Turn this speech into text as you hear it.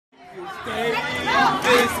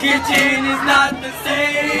This kitchen is not the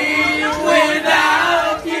same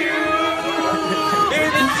without you.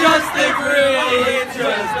 It's just a gray, it's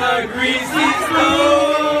just a greasy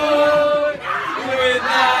stone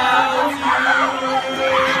without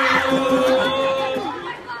you.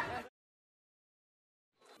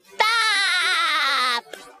 Stop!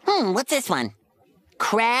 What's this one?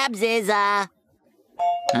 Krabs is, huh?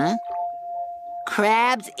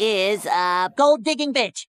 Krabs is, gold-digging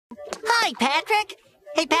bitch. Hi, Patrick.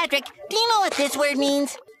 Hey, Patrick, do you know what this word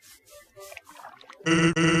means?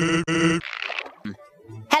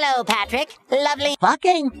 Hello, Patrick. Lovely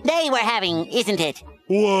fucking day we're having, isn't it?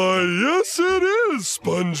 Why, yes it is,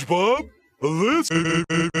 SpongeBob. This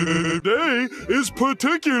day is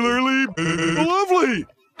particularly lovely.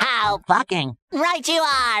 How fucking right you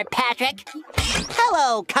are, Patrick.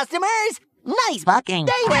 Hello, customers. Nice fucking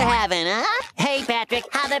day we're having, huh? Hey, Patrick,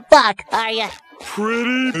 how the fuck are ya?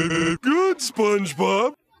 Pretty good,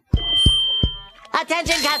 SpongeBob.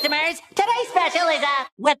 Attention, customers. Today's special is a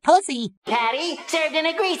wet pussy patty served in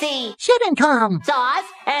a greasy shouldn't come sauce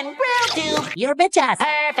and grilled to your bitch ass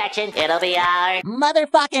perfection. It'll be our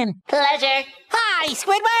motherfucking pleasure. Hi,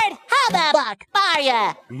 Squidward. How the fuck are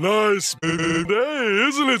ya? Nice day,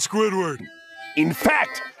 isn't it, Squidward? In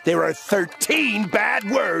fact, there are 13 bad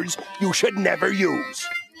words you should never use.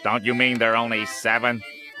 Don't you mean there are only 7?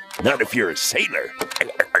 Not if you're a sailor.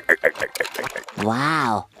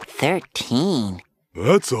 Wow, 13.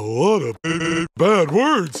 That's a lot of bad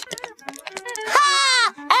words.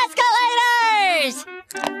 Ha! Escalators!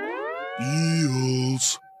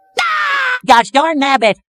 Eels. Ah! Gosh darn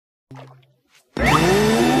nabbit.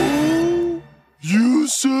 You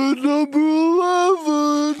said number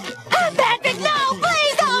 11. Patrick, no!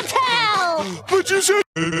 Please don't tell! But you said...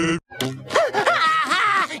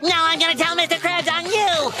 Now I'm gonna tell Mr. Krabs on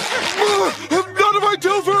you! Not if I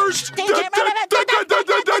tell first!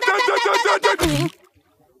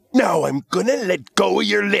 Now I'm gonna let go of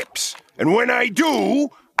your lips. And when I do,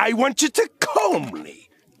 I want you to calmly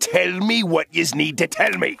tell me what yous need to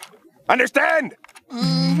tell me. Understand?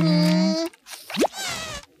 Mm-hmm.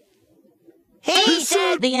 He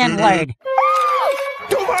said the N-word.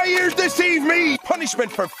 Do my ears deceive me?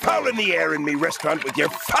 Punishment for fouling the air in me restaurant with your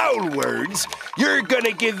foul words. You're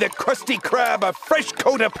gonna give the Krusty Krab a fresh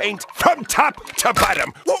coat of paint from top to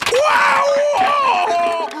bottom. Wow!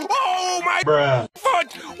 Oh my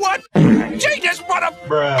foot! What? Jesus, what a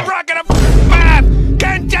rocket of bath!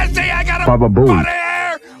 Can't you see I got a foot of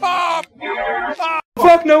hair? Oh!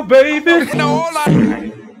 Fuck no, baby! No, hold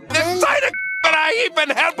on. This side of that I even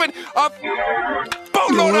helping a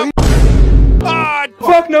boatload of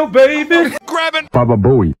Fuck no, baby! grabbing. Baba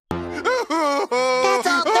Booey. That's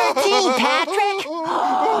all 13, Patrick!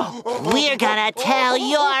 We're gonna tell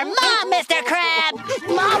your mom, Mr. Krabs!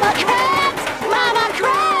 Mama Krabs! Mama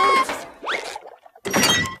Krabs!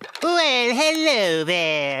 Well, hello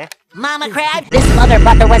there. Mama Krabs, this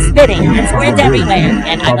motherfucker was spitting and squirts everywhere.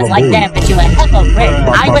 And I was like, damn, but you a hypocrite.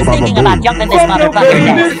 I was thinking about jumping this motherfucker's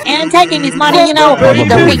neck and taking his money, you know,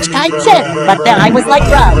 the rich type shit. But then I was like,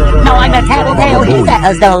 bro, no, I'm a tattletale he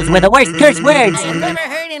says those were the worst curse words I've ever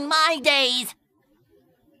heard in my days.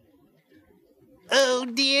 Oh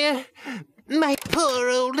dear, my poor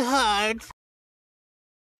old heart.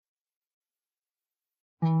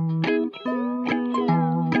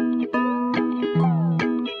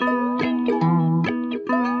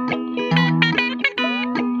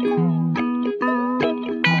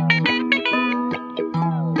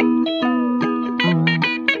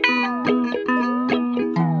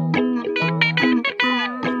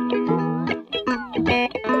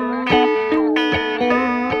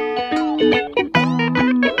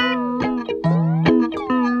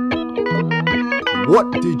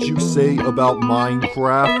 What did you say about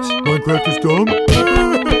Minecraft? Minecraft is dumb?